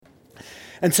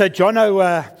And so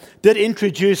Jono did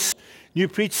introduce a new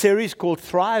preach series called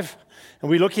Thrive, and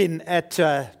we're looking at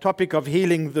topic of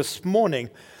healing this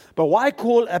morning. But why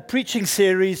call a preaching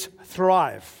series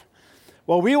Thrive?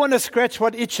 Well, we want to scratch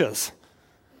what itches.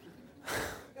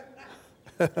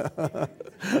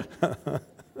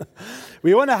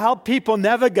 We want to help people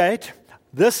navigate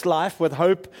this life with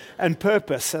hope and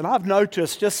purpose. And I've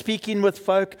noticed, just speaking with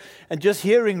folk and just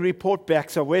hearing report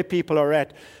backs of where people are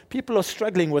at, people are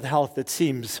struggling with health, it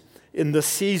seems, in this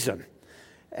season.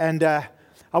 And I've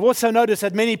also noticed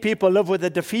that many people live with a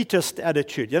defeatist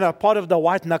attitude. You know, part of the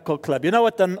white knuckle club. You know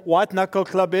what the white knuckle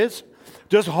club is?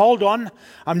 Just hold on.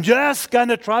 I'm just going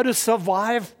to try to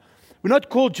survive. We're not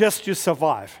called just to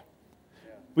survive.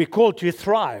 We're called to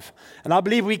thrive. And I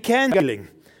believe we can.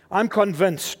 I'm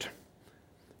convinced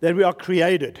that we are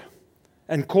created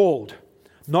and called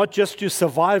not just to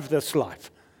survive this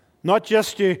life, not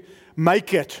just to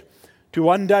make it to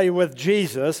one day with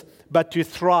Jesus, but to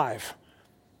thrive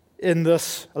in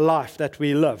this life that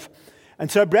we live. And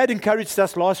so Brad encouraged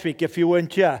us last week, if you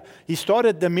weren't here. He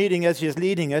started the meeting as he's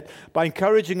leading it by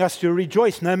encouraging us to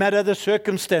rejoice, no matter the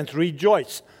circumstance,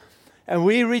 rejoice. And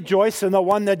we rejoice in the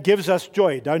one that gives us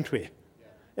joy, don't we?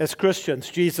 As Christians,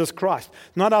 Jesus Christ.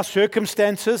 Not our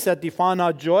circumstances that define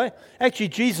our joy. Actually,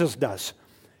 Jesus does,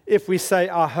 if we say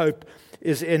our hope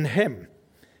is in Him.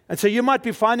 And so you might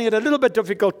be finding it a little bit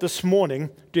difficult this morning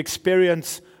to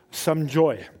experience some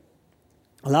joy.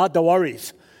 Allow the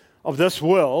worries of this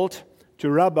world to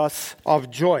rob us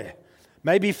of joy.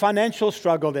 Maybe financial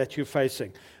struggle that you're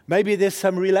facing. Maybe there's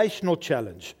some relational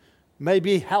challenge.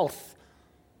 Maybe health.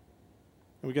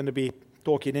 We're going to be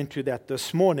talking into that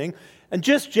this morning. And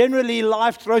just generally,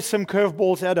 life throws some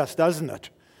curveballs at us, doesn't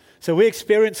it? So we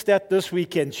experienced that this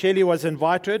weekend. Shelley was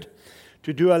invited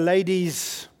to do a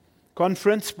ladies'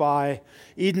 conference by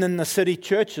Eden in the City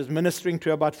Church. Is ministering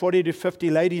to about 40 to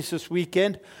 50 ladies this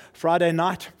weekend, Friday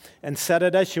night and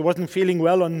Saturday. She wasn't feeling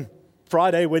well on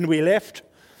Friday when we left,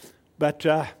 but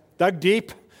dug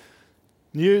deep,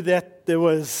 knew that there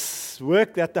was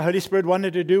work that the Holy Spirit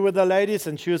wanted to do with the ladies,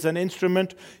 and she was an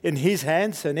instrument in His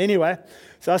hands. And anyway,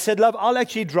 so I said, love, I'll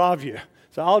actually drive you.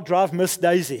 So I'll drive Miss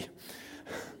Daisy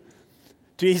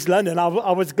to East London. I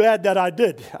was glad that I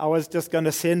did. I was just going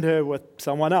to send her with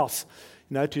someone else,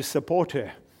 to support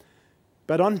her.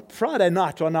 But on Friday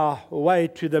night, on our way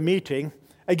to the meeting,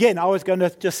 again, I was going to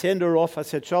just send her off. I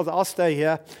said, Charles, I'll stay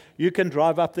here. You can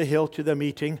drive up the hill to the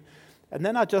meeting. And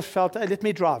then I just felt, hey, let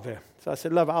me drive her. So I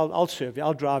said, love, I'll serve you.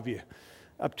 I'll drive you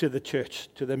up to the church,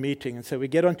 to the meeting. And so we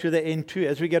get onto the N2.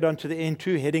 As we get onto the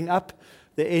N2, heading up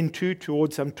the N2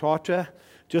 towards Mthatha,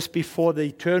 just before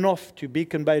the turnoff to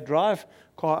Beacon Bay Drive,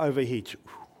 car overheats.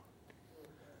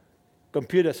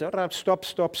 Computer said,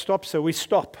 stop. So we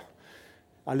stop.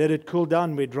 I let it cool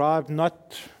down. We drive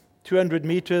not 200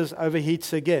 meters,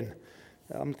 overheats again.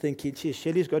 I'm thinking, geez,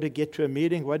 Shelley's got to get to a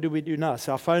meeting. What do we do now?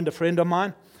 So I phoned a friend of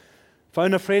mine.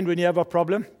 Phone a friend when you have a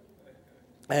problem.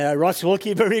 Ross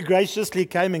Wilkie very graciously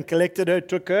came and collected her,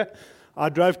 took her. I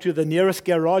drove to the nearest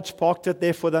garage, parked it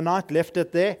there for the night, left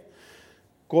it there.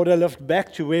 Got a lift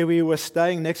back to where we were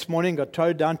staying. Next morning, got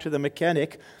towed down to the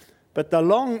mechanic. But the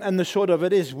long and the short of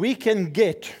it is we can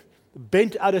get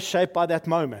bent out of shape by that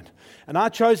moment. And I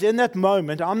chose in that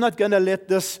moment, I'm not going to let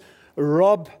this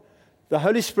rob the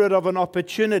Holy Spirit of an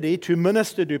opportunity to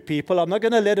minister to people. I'm not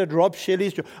going to let it rob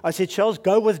Shelley's joy. I said, Charles,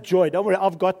 go with joy. Don't worry,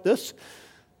 I've got this.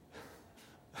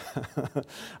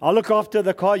 I'll look after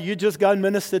the car. You just go and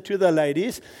minister to the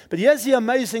ladies. But here's the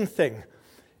amazing thing,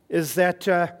 is that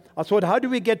I thought, how do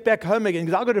we get back home again?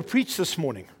 Because I've got to preach this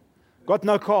morning. Got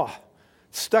no car.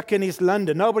 Stuck in East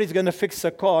London. Nobody's going to fix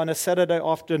a car on a Saturday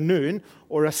afternoon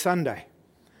or a Sunday.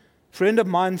 Friend of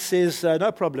mine says,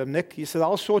 no problem, Nick. He says,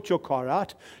 I'll sort your car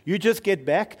out. You just get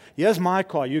back. Here's my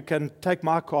car. You can take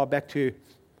my car back to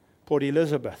Port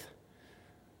Elizabeth.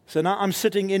 So now I'm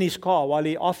sitting in his car while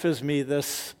he offers me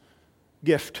this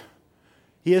gift.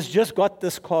 He has just got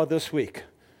this car this week.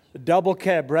 A double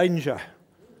cab Ranger.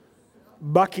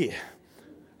 Bucky.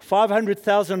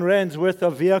 500,000 rands worth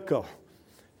of vehicle.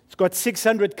 It's got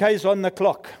 600 Ks on the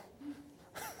clock.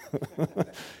 He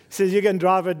says, you can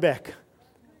drive it back.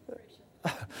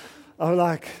 I'm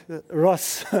like,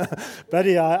 Ross,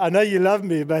 buddy, I know you love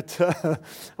me, but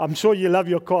I'm sure you love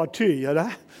your car too,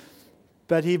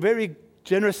 But he very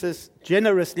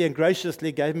generously and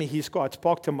graciously gave me his car. It's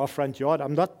parked in my front yard.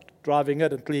 I'm not driving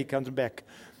it until he comes back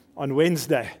on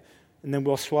Wednesday, and then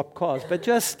we'll swap cars. But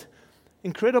just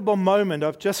incredible moment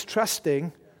of just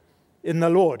trusting in the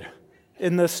Lord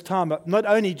in this time, not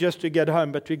only just to get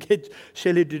home, but to get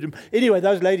Shelley to do. Anyway,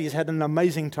 those ladies had an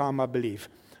amazing time, I believe,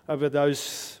 over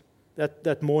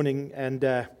that morning,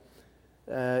 and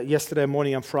yesterday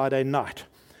morning and Friday night.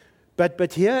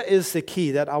 But here is the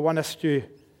key that I want us to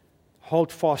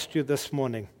hold fast to this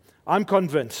morning. I'm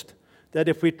convinced that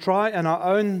if we try in our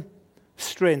own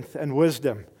strength and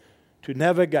wisdom to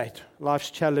navigate life's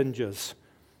challenges,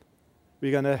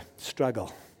 we're going to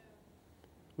struggle.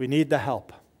 We need the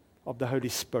help of the Holy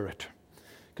Spirit.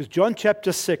 Because John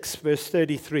chapter 6, verse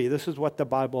 33, this is what the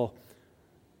Bible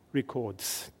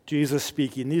records. Jesus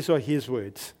speaking, these are his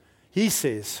words. He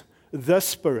says, the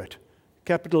Spirit,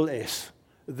 capital S,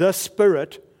 the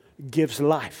Spirit gives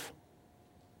life,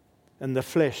 and the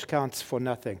flesh counts for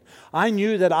nothing. I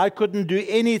knew that I couldn't do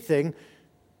anything.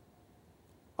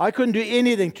 I couldn't do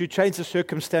anything to change the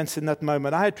circumstance in that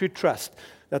moment. I had to trust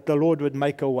that the Lord would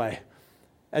make a way.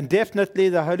 And definitely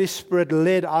the Holy Spirit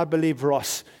led, I believe,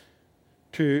 Ross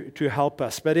to help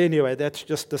us. But anyway, that's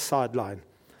just the sideline.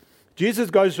 Jesus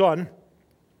goes on,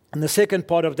 in the second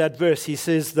part of that verse, he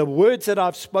says, the words that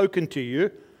I've spoken to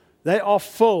you, they are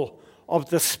full of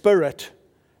the Spirit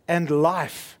and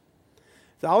life.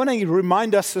 So I want to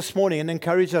remind us this morning and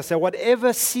encourage us that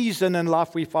whatever season in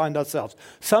life we find ourselves,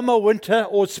 summer, winter,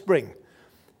 or spring,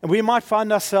 and we might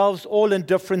find ourselves all in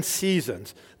different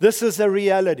seasons. This is a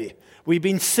reality. We've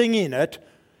been singing it,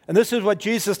 and this is what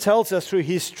Jesus tells us through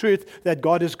his truth, that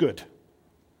God is good.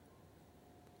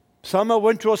 Summer,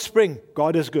 winter, or spring,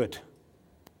 God is good.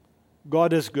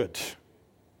 God is good.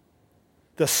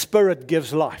 The Spirit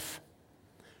gives life.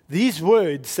 These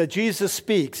words that Jesus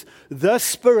speaks, the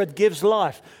Spirit gives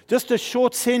life, just a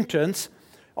short sentence,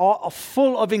 are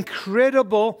full of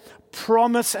incredible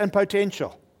promise and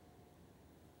potential.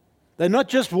 They're not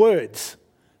just words.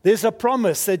 There's a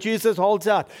promise that Jesus holds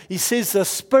out. He says the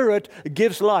Spirit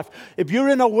gives life. If you're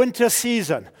in a winter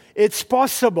season, it's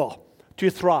possible to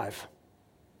thrive.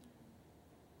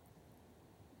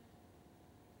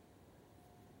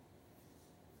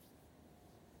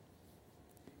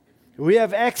 We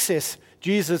have access,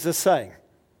 Jesus is saying,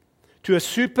 to a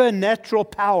supernatural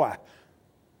power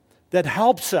that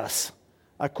helps us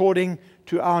according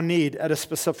to our need at a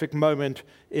specific moment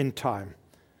in time.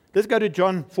 Let's go to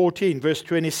John 14, verse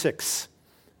 26.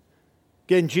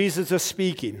 Again, Jesus is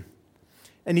speaking.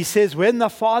 And he says, when the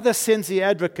Father sends the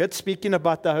advocate, speaking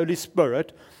about the Holy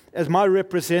Spirit, as my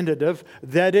representative,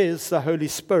 that is the Holy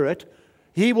Spirit,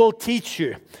 he will teach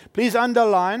you. Please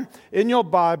underline in your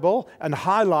Bible and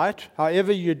highlight,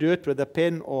 however you do it, with a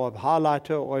pen or a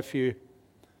highlighter, or if you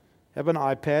have an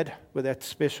iPad with that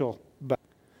special button.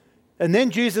 And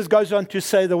then Jesus goes on to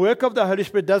say the work of the Holy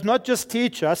Spirit does not just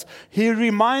teach us, he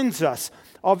reminds us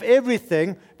of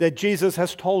everything that Jesus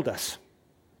has told us.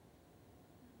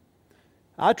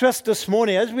 I trust this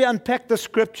morning, as we unpack the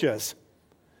scriptures,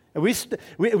 we're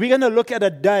going to look at a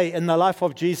day in the life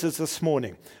of Jesus this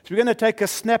morning. So we're going to take a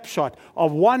snapshot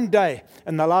of one day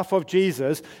in the life of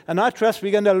Jesus, and I trust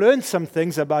we're going to learn some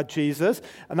things about Jesus,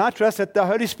 and I trust that the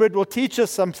Holy Spirit will teach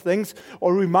us some things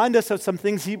or remind us of some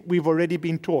things we've already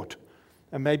been taught,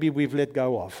 and maybe we've let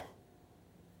go of.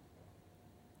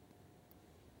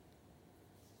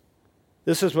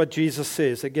 This is what Jesus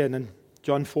says, again in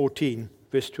John 14,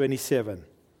 verse 27.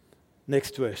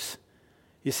 Next verse.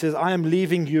 He says, I am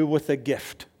leaving you with a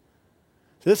gift.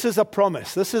 This is a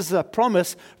promise. This is a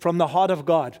promise from the heart of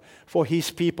God for his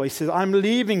people. He says, I'm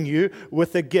leaving you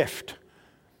with a gift.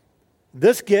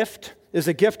 This gift is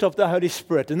a gift of the Holy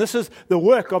Spirit. And this is the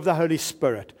work of the Holy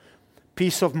Spirit.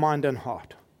 Peace of mind and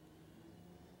heart.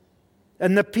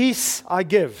 And the peace I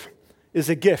give is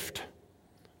a gift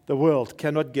the world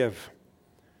cannot give.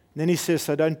 And then he says,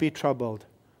 so don't be troubled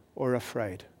or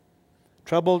afraid.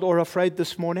 Troubled or afraid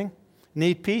this morning?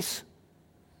 Need peace?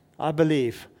 I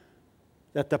believe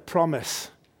that the promise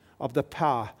of the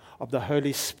power of the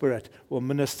Holy Spirit will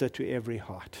minister to every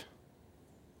heart.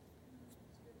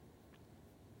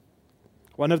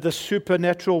 One of the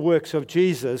supernatural works of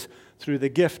Jesus through the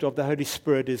gift of the Holy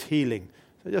Spirit is healing.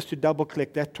 So just to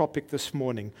double-click that topic this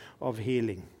morning of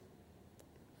healing.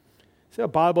 So a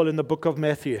Bible in the book of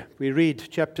Matthew. We read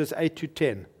chapters 8 to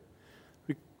 10.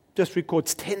 It just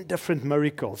records 10 different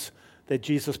miracles that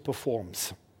Jesus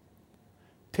performs.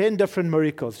 10 different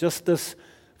miracles, just this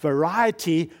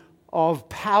variety of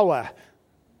power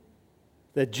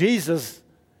that Jesus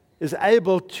is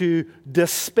able to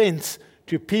dispense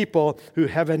to people who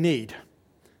have a need.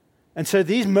 And so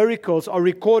these miracles are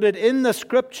recorded in the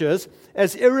scriptures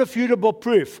as irrefutable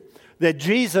proof that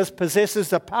Jesus possesses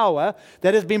the power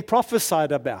that has been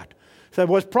prophesied about. So it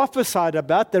was prophesied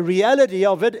about, the reality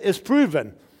of it is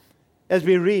proven as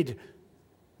we read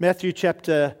Matthew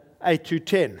chapter 8 to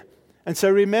 10. And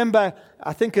so remember,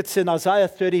 I think it's in Isaiah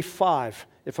 35,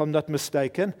 if I'm not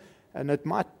mistaken, and it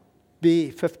might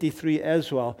be 53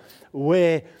 as well,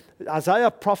 where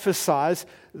Isaiah prophesies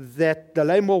that the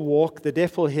lame will walk, the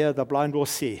deaf will hear, the blind will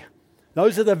see.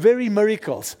 Those are the very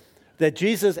miracles that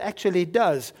Jesus actually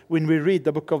does when we read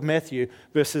the book of Matthew,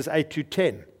 verses 8 to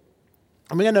 10.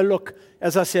 And we're going to look,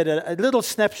 as I said, at a little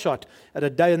snapshot at a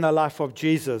day in the life of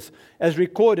Jesus, as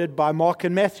recorded by Mark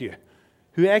and Matthew,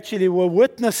 who actually were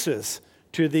witnesses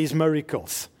to these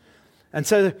miracles. And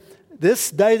so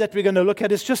this day that we're going to look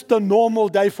at is just a normal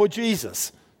day for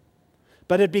Jesus.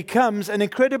 But it becomes an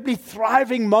incredibly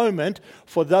thriving moment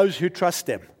for those who trust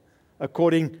Him,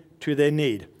 according to their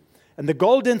need. And the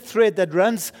golden thread that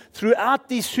runs throughout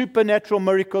these supernatural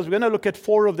miracles, we're going to look at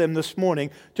 4 of them this morning,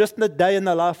 just in the day in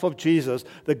the life of Jesus.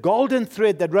 The golden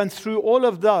thread that runs through all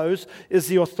of those is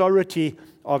the authority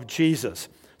of Jesus.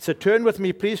 So turn with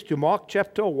me, please, to Mark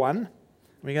chapter 1.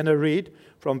 We're going to read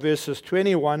from verses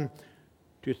 21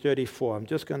 to 34. I'm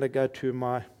just going to go to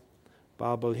my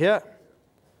Bible here.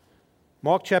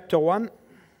 Mark chapter 1.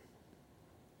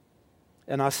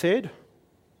 And I said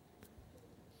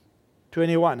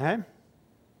 21, hey?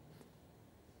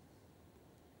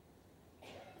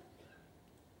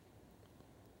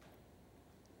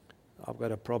 I've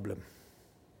got a problem.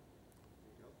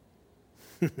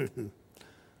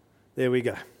 There we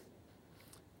go.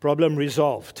 Problem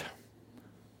resolved.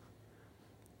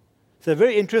 So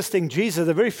very interesting. Jesus,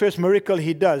 the very first miracle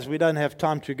He does, we don't have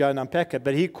time to go and unpack it,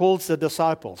 but He calls the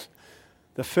disciples,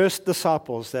 the first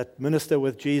disciples that minister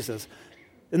with Jesus.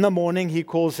 In the morning, He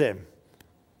calls them.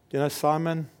 You know,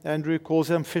 Simon, Andrew calls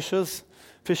them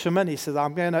fishermen. He says,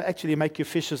 I'm going to actually make you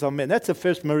fishers of men. That's the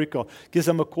first miracle. Gives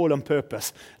them a call and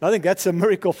purpose. And I think that's a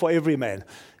miracle for every man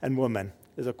and woman,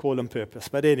 is a call and purpose.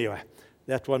 But anyway,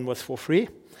 that one was for free.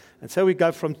 And so we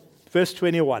go from verse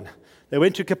 21. They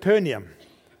went to Capernaum.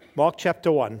 Mark chapter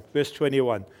 1, verse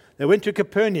 21. They went to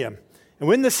Capernaum. And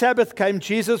when the Sabbath came,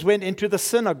 Jesus went into the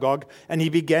synagogue and He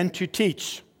began to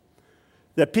teach.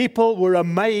 The people were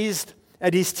amazed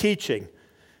at His teaching,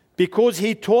 because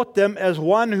He taught them as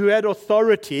one who had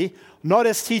authority, not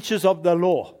as teachers of the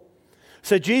law.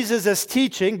 So Jesus is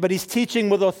teaching, but He's teaching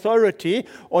with authority.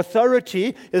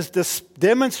 Authority is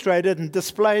demonstrated and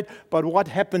displayed by what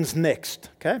happens next.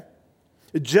 Okay?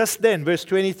 Just then, verse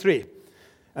 23,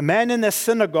 a man in the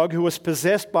synagogue who was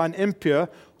possessed by an impure,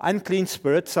 unclean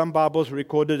spirit, some Bibles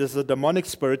record it as a demonic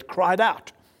spirit, cried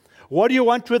out, "What do you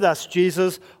want with us,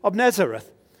 Jesus of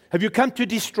Nazareth? Have you come to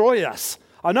destroy us?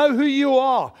 I know who you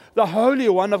are, the Holy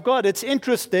One of God." It's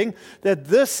interesting that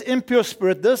this impure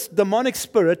spirit, this demonic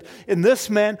spirit in this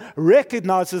man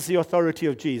recognizes the authority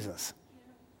of Jesus.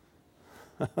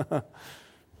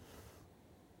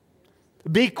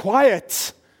 "Be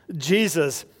quiet,"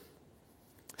 Jesus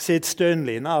said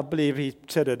sternly. And I believe He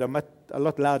said it a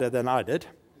lot louder than I did.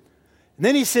 And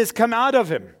then He says, "Come out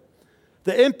of him."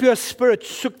 The impure spirit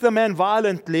shook the man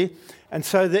violently. And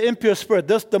so the impure spirit,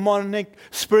 this demonic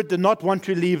spirit, did not want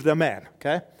to leave the man.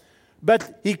 Okay?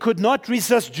 But he could not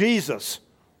resist Jesus.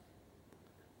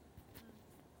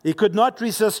 He could not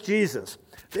resist Jesus.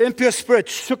 The impure spirit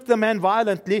shook the man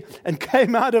violently and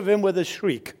came out of him with a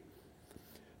shriek.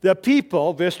 The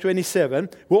people, verse 27,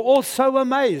 were all so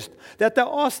amazed that they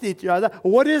asked each other,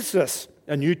 "What is this?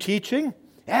 A new teaching?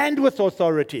 And with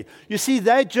authority." You see,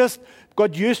 they just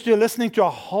got used to listening to a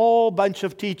whole bunch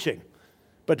of teaching,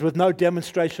 but with no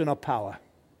demonstration of power.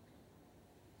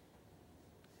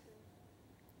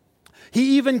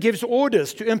 He even gives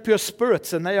orders to impure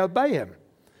spirits, and they obey Him.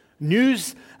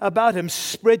 News about Him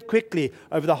spread quickly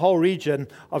over the whole region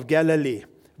of Galilee.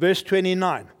 Verse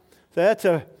 29. So that's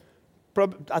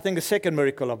I think a second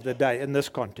miracle of the day in this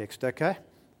context, okay?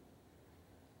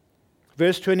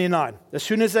 Verse 29. As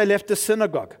soon as they left the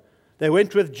synagogue, they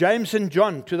went with James and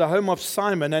John to the home of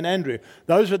Simon and Andrew.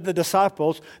 Those were the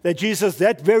disciples that Jesus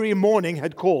that very morning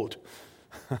had called.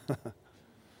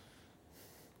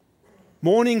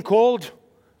 Morning called,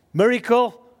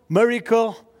 miracle,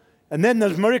 and then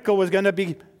this miracle was going to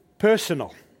be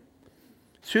personal.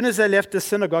 As soon as they left the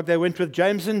synagogue, they went with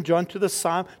James and John to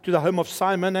the home of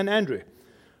Simon and Andrew.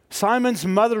 Simon's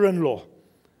mother-in-law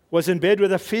was in bed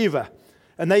with a fever,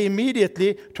 and they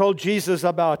immediately told Jesus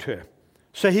about her.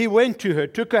 So He went to her,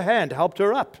 took her hand, helped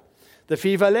her up. The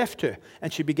fever left her,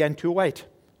 and she began to wait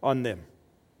on them.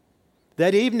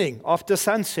 That evening, after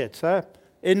sunset, so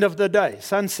end of the day,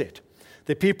 sunset,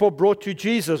 the people brought to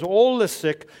Jesus all the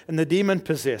sick and the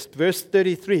demon-possessed. Verse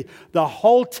 33, the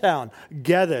whole town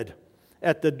gathered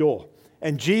at the door,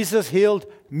 and Jesus healed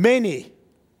many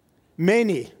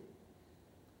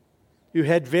who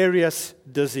had various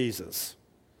diseases.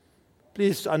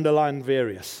 Please underline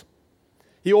various.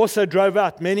 He also drove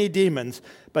out many demons,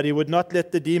 but He would not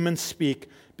let the demons speak,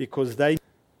 because they,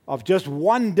 of just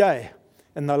one day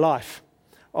in the life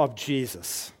of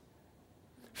Jesus.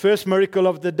 First miracle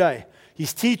of the day.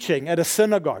 He's teaching at a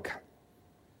synagogue.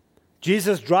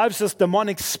 Jesus drives this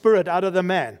demonic spirit out of the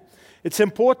man. It's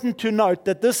important to note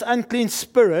that this unclean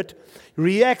spirit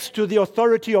reacts to the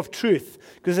authority of truth,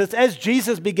 because it's as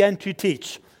Jesus began to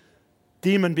teach,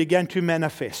 demon began to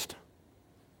manifest.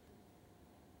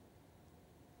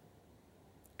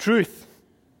 Truth.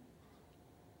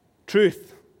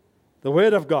 Truth. The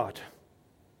Word of God.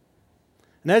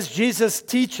 And as Jesus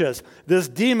teaches, this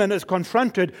demon is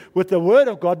confronted with the Word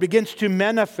of God, begins to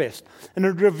manifest. And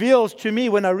it reveals to me,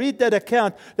 when I read that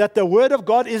account, that the Word of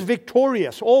God is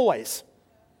victorious, always.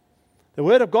 The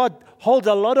Word of God holds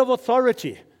a lot of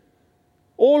authority.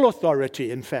 All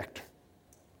authority, in fact.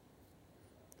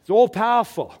 It's all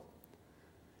powerful.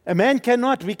 We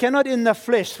cannot in the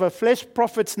flesh, for flesh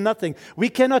profits nothing. We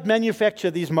cannot manufacture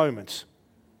these moments.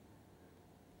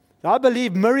 I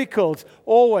believe miracles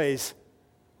always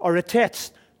are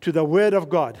attached to the Word of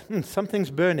God.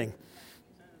 Something's burning.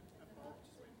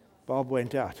 Bulb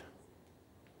went out.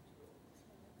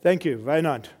 Thank you,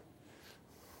 Vainant.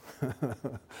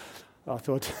 I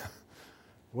thought,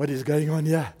 what is going on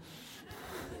here?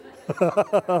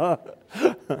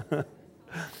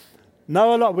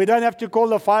 No, we don't have to call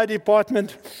the fire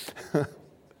department.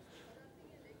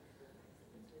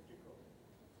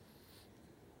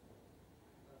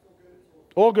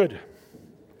 All good.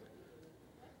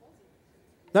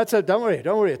 That's it. Don't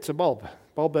worry. It's a bulb.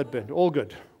 Bulb that burned. All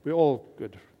good. We're all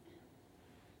good.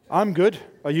 I'm good.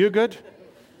 Are you good?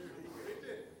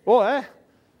 Oh,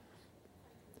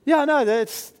 Yeah, no,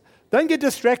 don't get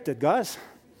distracted, guys.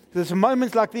 There's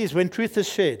moments like these when truth is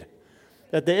shared,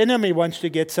 that the enemy wants to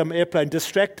get some airplay and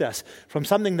distract us from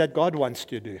something that God wants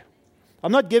to do.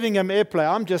 I'm not giving him airplay.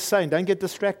 I'm just saying, don't get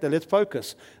distracted. Let's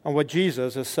focus on what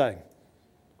Jesus is saying.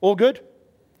 All good?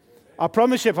 I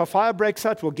promise you, if a fire breaks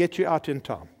out, we'll get you out in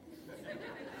time.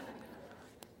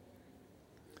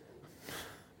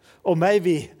 Or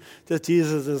maybe that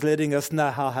Jesus is letting us know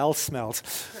how hell smells.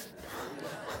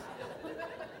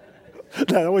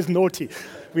 No, that was naughty.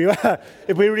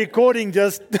 If we're recording,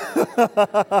 just... If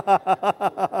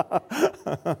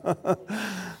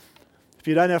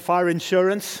you don't have fire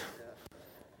insurance,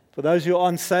 for those who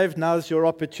aren't saved, now's your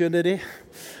opportunity.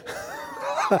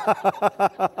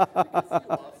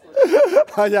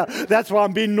 Oh, yeah, that's why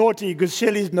I'm being naughty, because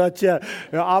Shelley's not here.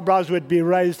 Her eyebrows would be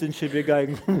raised and she'd be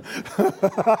going...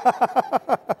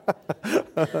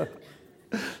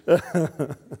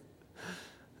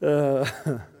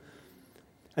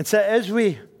 And so as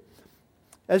we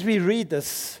read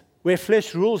this, where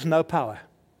flesh rules, no power.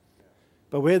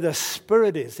 But where the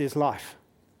Spirit is, there's life.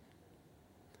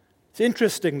 It's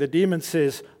interesting, the demon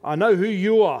says, I know who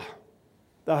you are,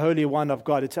 the Holy One of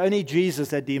God. It's only Jesus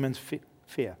that demons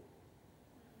fear.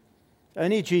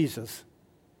 Only Jesus,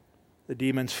 the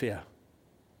demons fear.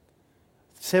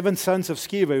 7 sons of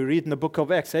Sceva, we read in the book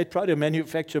of Acts, they tried to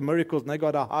manufacture miracles and they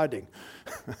got a hiding.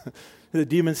 The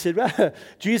demon said, well,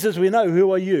 Jesus, we know,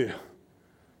 who are you?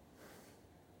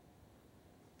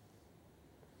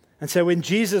 And so when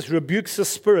Jesus rebukes the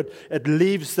spirit, it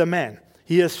leaves the man.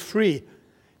 He is free.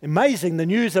 Amazing, the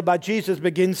news about Jesus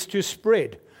begins to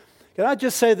spread. Can I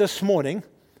just say this morning,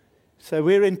 so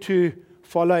we're into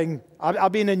following,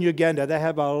 I've been in Uganda, they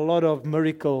have a lot of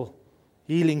miracle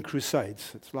healing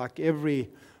crusades. It's like every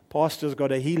pastor's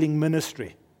got a healing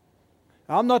ministry.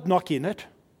 I'm not knocking it,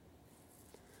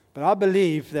 but I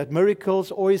believe that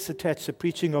miracles always attach to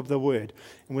preaching of the Word.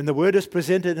 And when the Word is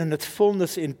presented in its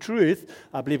fullness in truth,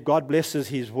 I believe God blesses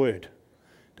His Word.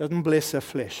 Doesn't bless the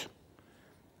flesh.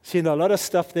 Seen a lot of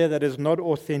stuff there that is not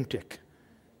authentic.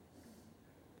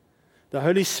 The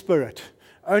Holy Spirit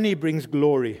only brings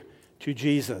glory to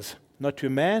Jesus, not to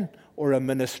man or a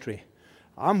ministry.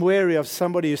 I'm wary of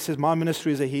somebody who says, my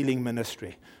ministry is a healing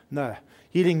ministry. No,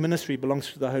 healing ministry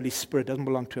belongs to the Holy Spirit, doesn't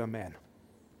belong to a man.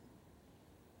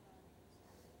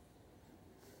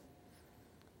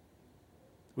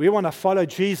 We want to follow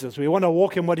Jesus. We want to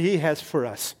walk in what He has for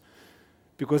us,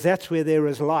 because that's where there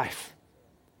is life.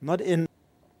 Not in...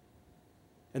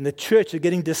 And the church is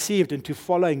getting deceived into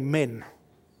following men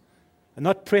and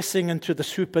not pressing into the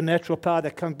supernatural power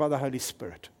that comes by the Holy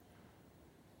Spirit.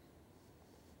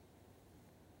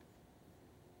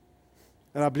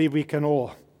 And I believe we can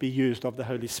all be used of the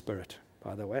Holy Spirit,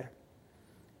 by the way.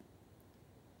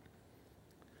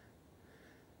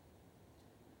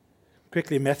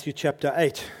 Quickly, Matthew chapter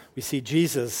 8, we see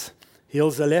Jesus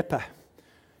heals a leper.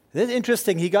 That's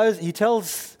interesting. He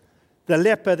tells the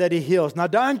leper that he heals. Now,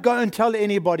 don't go and tell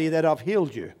anybody that I've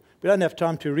healed you. We don't have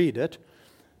time to read it.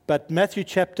 But Matthew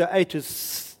chapter 8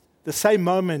 is the same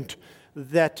moment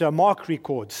that Mark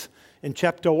records. in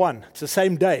chapter 1. It's the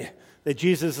same day that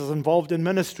Jesus is involved in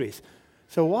ministries.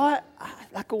 So why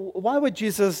would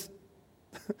Jesus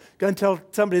go and tell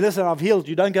somebody, listen, I've healed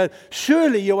you? Don't go,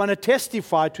 surely you want to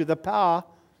testify to the power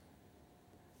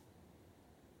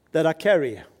that I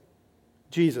carry.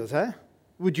 Jesus, eh?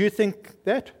 Would you think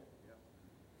that?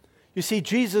 You see,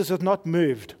 Jesus is not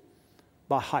moved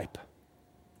by hype.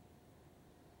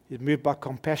 He's moved by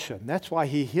compassion. That's why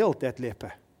he healed that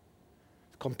leper.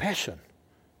 Compassion,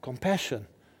 compassion,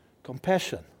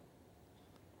 compassion.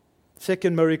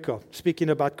 Second miracle, speaking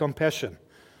about compassion.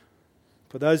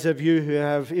 For those of you who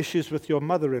have issues with your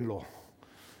mother-in-law,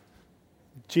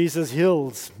 Jesus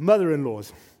heals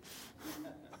mother-in-laws.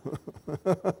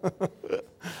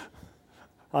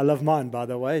 I love mine, by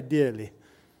the way, dearly.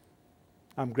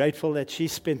 I'm grateful that she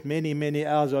spent many, many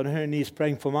hours on her knees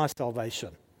praying for my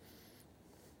salvation.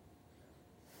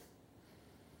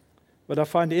 What I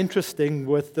find interesting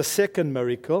with the second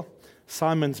miracle,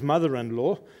 Simon's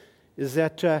mother-in-law, is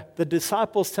that the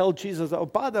disciples tell Jesus, oh,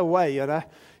 by the way,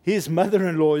 his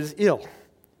mother-in-law is ill.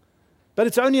 But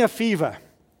it's only a fever.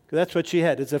 That's what she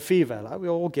had. It's a fever. We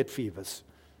all get fevers.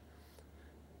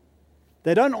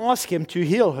 They don't ask him to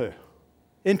heal her.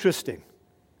 Interesting.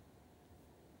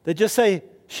 They just say,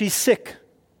 she's sick.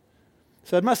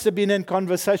 So it must have been in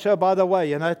conversation, oh, by the way,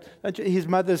 his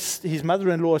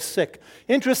mother-in-law is sick.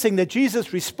 Interesting that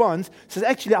Jesus responds, says,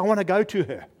 actually, I want to go to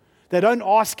her. They don't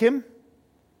ask him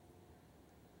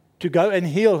to go and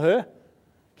heal her.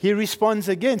 He responds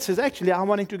again, says, actually, I'm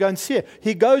wanting to go and see her.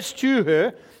 He goes to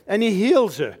her and he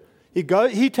heals her.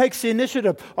 He takes the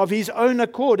initiative of his own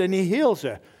accord and he heals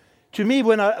her. To me,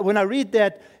 when I read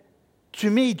that, to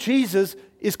me, Jesus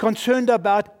is concerned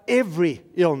about every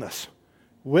illness.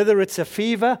 Whether it's a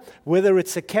fever, whether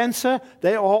it's a cancer,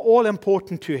 they are all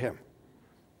important to him.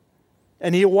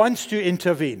 And he wants to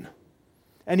intervene.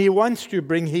 And he wants to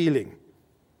bring healing.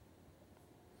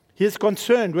 He's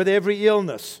concerned with every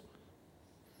illness.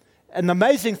 And the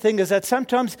amazing thing is that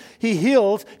sometimes he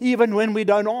heals even when we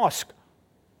don't ask.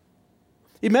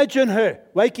 Imagine her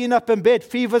waking up in bed,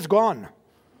 fever's gone.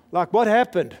 Like, what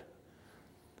happened?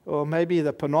 Or maybe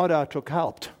the panada I took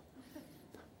helped.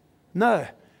 No.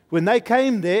 When they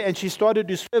came there and she started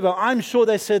to serve her, I'm sure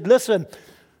they said, listen,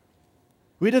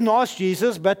 we didn't ask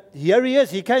Jesus, but here he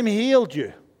is. He came, he healed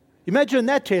you. Imagine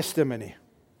that testimony.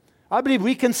 I believe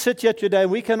we can sit here today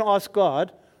and we can ask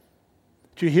God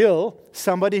to heal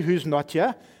somebody who's not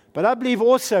here. But I believe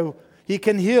also he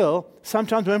can heal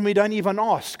sometimes when we don't even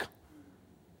ask.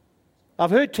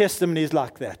 I've heard testimonies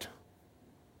like that.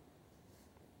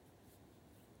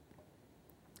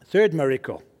 Third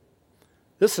miracle.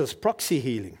 This is proxy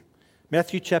healing.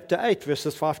 Matthew chapter 8,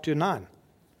 verses 5 to 9.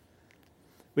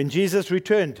 When Jesus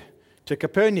returned to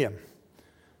Capernaum,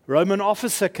 a Roman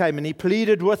officer came and he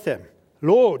pleaded with him,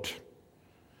 Lord,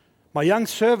 my young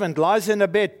servant lies in a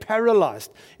bed,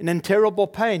 paralyzed and in terrible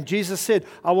pain. Jesus said,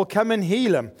 I will come and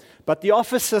heal him. But the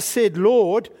officer said,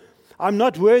 Lord, I'm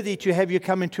not worthy to have you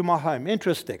come into my home.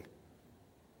 Interesting.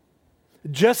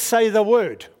 Just say the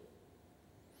word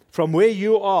from where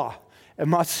you are, and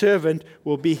my servant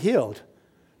will be healed.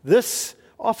 This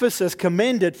officer is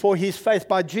commended for his faith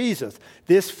by Jesus.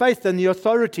 There's faith in the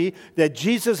authority that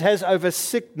Jesus has over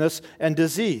sickness and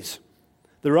disease.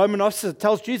 The Roman officer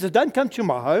tells Jesus, don't come to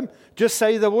my home, just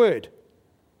say the word.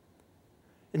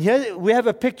 And here we have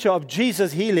a picture of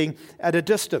Jesus healing at a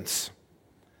distance.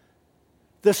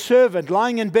 The servant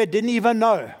lying in bed didn't even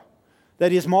know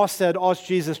that his master had asked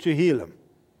Jesus to heal him.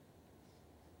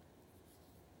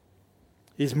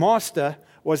 His master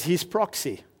was his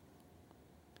proxy.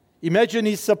 Imagine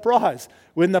his surprise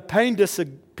when the pain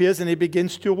disappears and he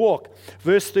begins to walk.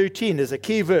 Verse 13 is a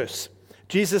key verse.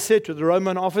 Jesus said to the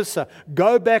Roman officer,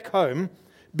 go back home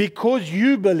because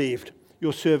you believed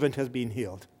your servant has been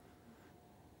healed.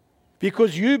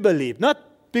 Because you believe,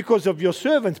 not because of your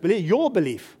servant's belief, your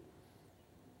belief.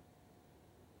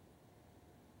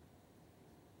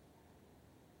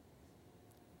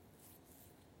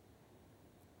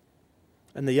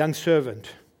 And the young servant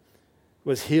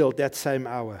was healed that same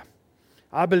hour.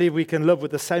 I believe we can live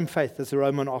with the same faith as the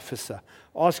Roman officer.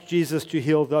 Ask Jesus to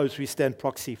heal those we stand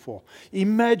proxy for.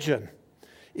 Imagine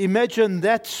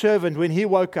that servant when he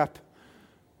woke up,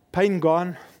 pain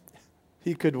gone,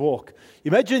 he could walk.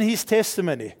 Imagine his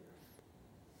testimony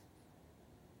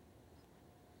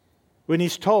when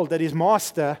he's told that his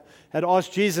master had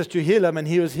asked Jesus to heal him and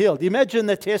he was healed. Imagine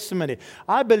the testimony.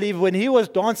 I believe when he was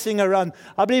dancing around,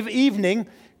 I believe evening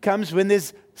comes when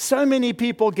there's so many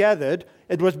people gathered,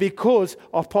 it was because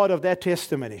of part of that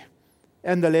testimony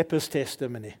and the leper's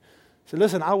testimony. So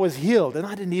listen, I was healed and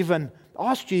I didn't even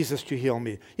ask Jesus to heal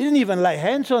me. He didn't even lay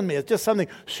hands on me. It's just something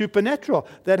supernatural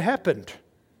that happened.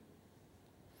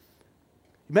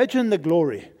 Imagine the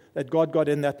glory that God got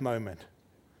in that moment.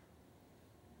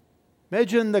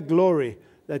 Imagine the glory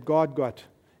that God got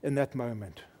in that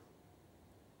moment.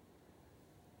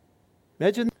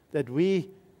 Imagine that we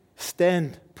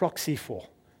stand proxy for.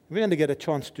 We're going to get a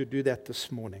chance to do that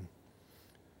this morning.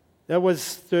 That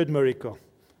was third miracle.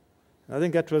 I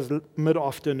think that was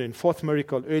mid-afternoon. Fourth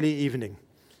miracle, early evening.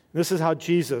 This is how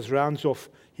Jesus rounds off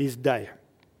his day.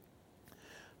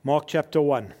 Mark chapter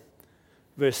 1,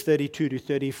 verse 32 to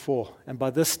 34. And by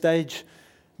this stage,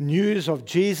 news of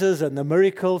Jesus and the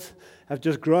miracles have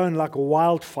just grown like a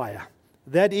wildfire.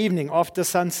 That evening, after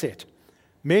sunset,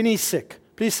 many sick,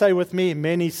 please say with me,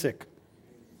 many sick,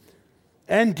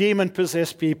 and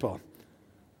demon-possessed people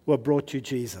were brought to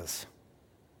Jesus.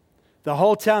 The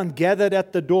whole town gathered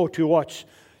at the door to watch.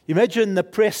 Imagine the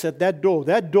press at that door.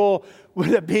 That door would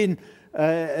have been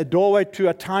a doorway to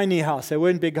a tiny house. They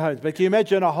weren't big homes. But can you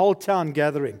imagine a whole town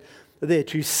gathering there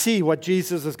to see what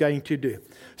Jesus is going to do?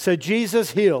 So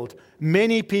Jesus healed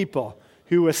many people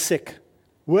who were sick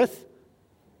with,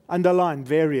 underline,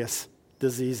 various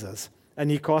diseases. And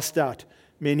he cast out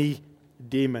many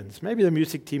demons. Maybe the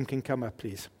music team can come up,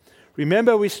 please.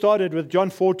 Remember, we started with John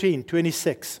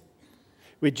 14:26,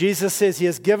 where Jesus says he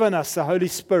has given us the Holy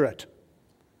Spirit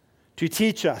to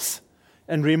teach us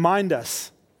and remind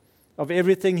us of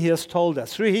everything he has told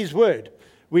us. Through his word,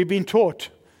 we've been taught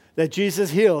that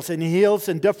Jesus heals, and he heals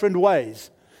in different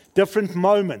ways, different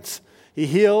moments. He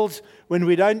heals when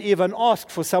we don't even ask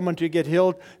for someone to get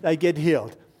healed, they get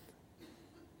healed.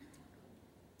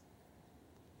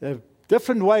 The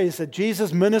different ways that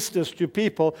Jesus ministers to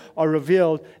people are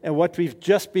revealed in what we've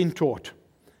just been taught.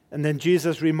 And then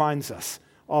Jesus reminds us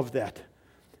of that.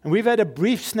 And we've had a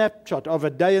brief snapshot of a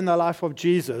day in the life of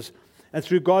Jesus. And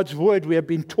through God's word, we have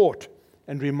been taught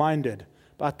and reminded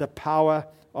about the power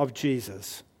of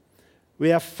Jesus. We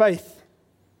have faith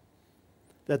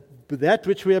that that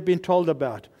which we have been told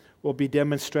about will be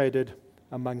demonstrated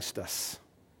amongst us.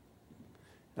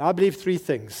 And I believe three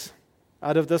things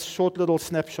out of this short little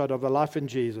snapshot of the life in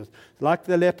Jesus. Like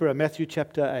the leper in Matthew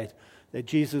chapter 8, that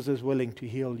Jesus is willing to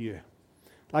heal you.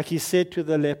 Like he said to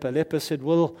the leper said,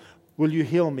 will you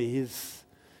heal me? He's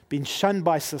been shunned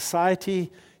by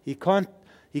society. He can't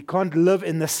live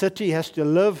in the city. He has to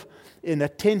live in a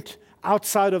tent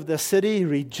outside of the city,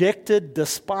 rejected,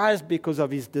 despised because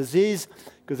of his disease,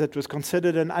 because it was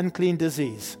considered an unclean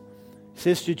disease. He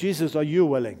says to Jesus, are you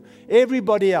willing?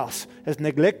 Everybody else has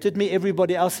neglected me.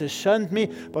 Everybody else has shunned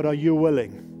me. But are you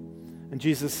willing? And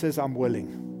Jesus says, I'm willing.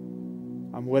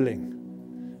 I'm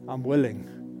willing. I'm willing.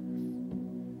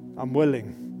 I'm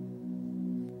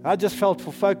willing. I just felt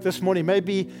for folk this morning,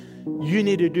 maybe you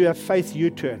need to do a faith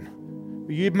U-turn.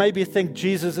 You maybe think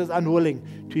Jesus is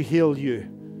unwilling to heal you.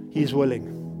 He's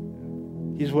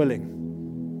willing. He's willing.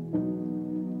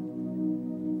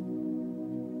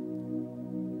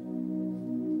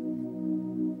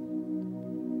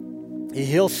 He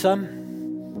heals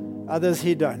some, others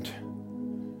he don't.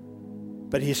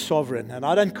 But he's sovereign, and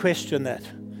I don't question that.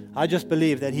 I just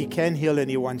believe that he can heal and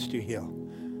he wants to heal.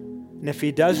 And if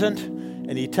he doesn't,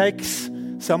 and he takes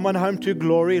someone home to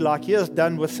glory like he has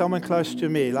done with someone close to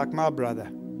me, like my brother.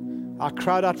 I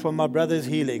cried out for my brother's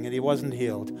healing and he wasn't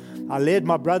healed. I led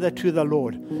my brother to the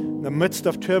Lord in the midst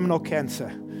of terminal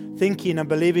cancer, thinking and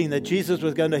believing that Jesus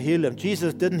was going to heal him.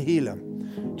 Jesus didn't heal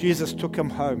him. Jesus took him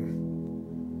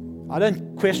home. I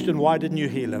don't question why didn't you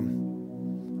heal him.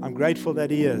 I'm grateful that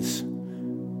he is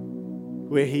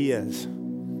where he is.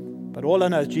 But all I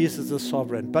know is Jesus is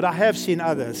sovereign. But I have seen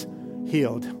others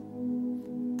healed.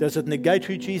 Does it negate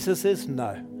who Jesus is?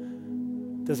 No.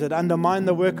 Does it undermine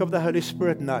the work of the Holy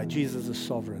Spirit? No. Jesus is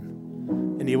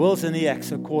sovereign. And he wills and he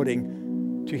acts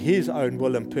according to his own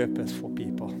will and purpose for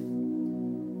people.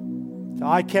 So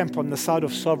I camp on the side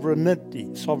of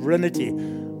sovereignty,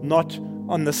 not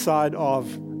on the side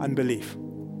of unbelief.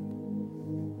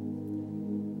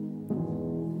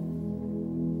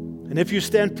 And if you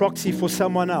stand proxy for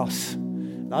someone else,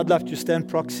 I'd love to stand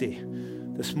proxy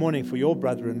this morning for your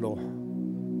brother-in-law.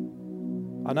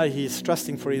 I know he's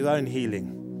trusting for his own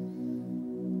healing.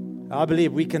 I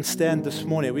believe we can stand this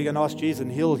morning. We can ask Jesus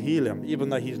and he'll heal him, even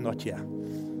though he's not here.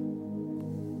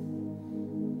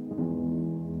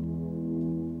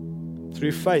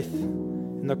 Through faith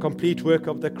in the complete work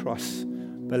of the cross,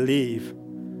 believe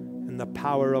in the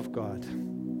power of God.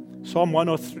 Psalm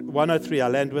 103,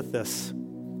 I'll end with this.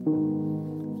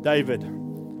 David,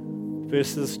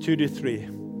 verses 2 to 3.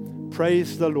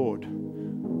 Praise the Lord,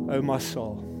 O my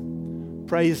soul.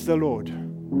 Praise the Lord,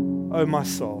 O my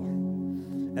soul.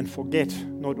 and forget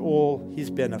not all his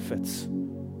benefits.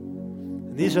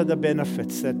 And these are the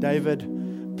benefits that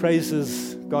David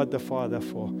praises God the Father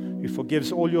for. He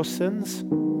forgives all your sins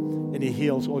and he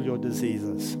heals all your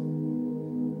diseases.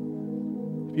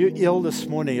 If you're ill this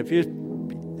morning, if you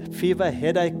fever,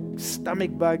 headache,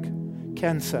 stomach bug,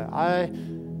 cancer, I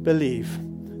believe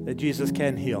that Jesus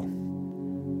can heal.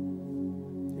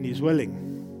 And he's willing.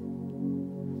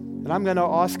 And I'm going to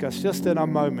ask us just in a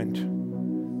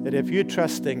moment that if you're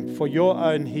trusting for your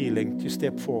own healing, to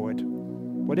step forward.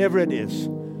 Whatever it is.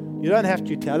 You don't have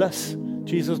to tell us.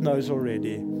 Jesus knows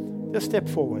already. Just step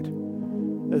forward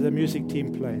as the music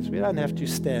team plays. We don't have to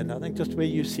stand. I think just where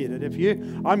you see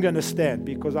it. I'm going to stand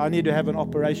because I need to have an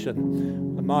operation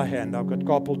on my hand. I've got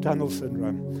carpal tunnel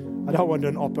syndrome. I don't want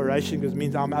an operation because it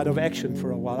means I'm out of action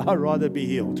for a while. I'd rather be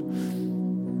healed.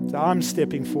 So I'm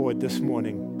stepping forward this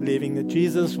morning, believing that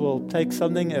Jesus will take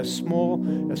something as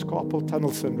small as carpal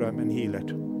tunnel syndrome and heal it.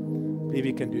 I believe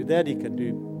he can do that. He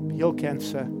can heal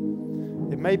cancer.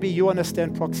 It may be you want to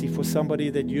stand proxy for somebody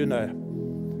that you know,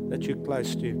 that you're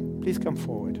close to. Please come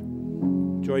forward.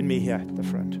 Join me here at the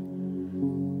front.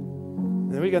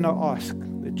 And then we're going to ask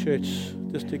the church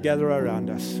just to gather around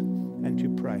us and to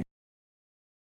pray.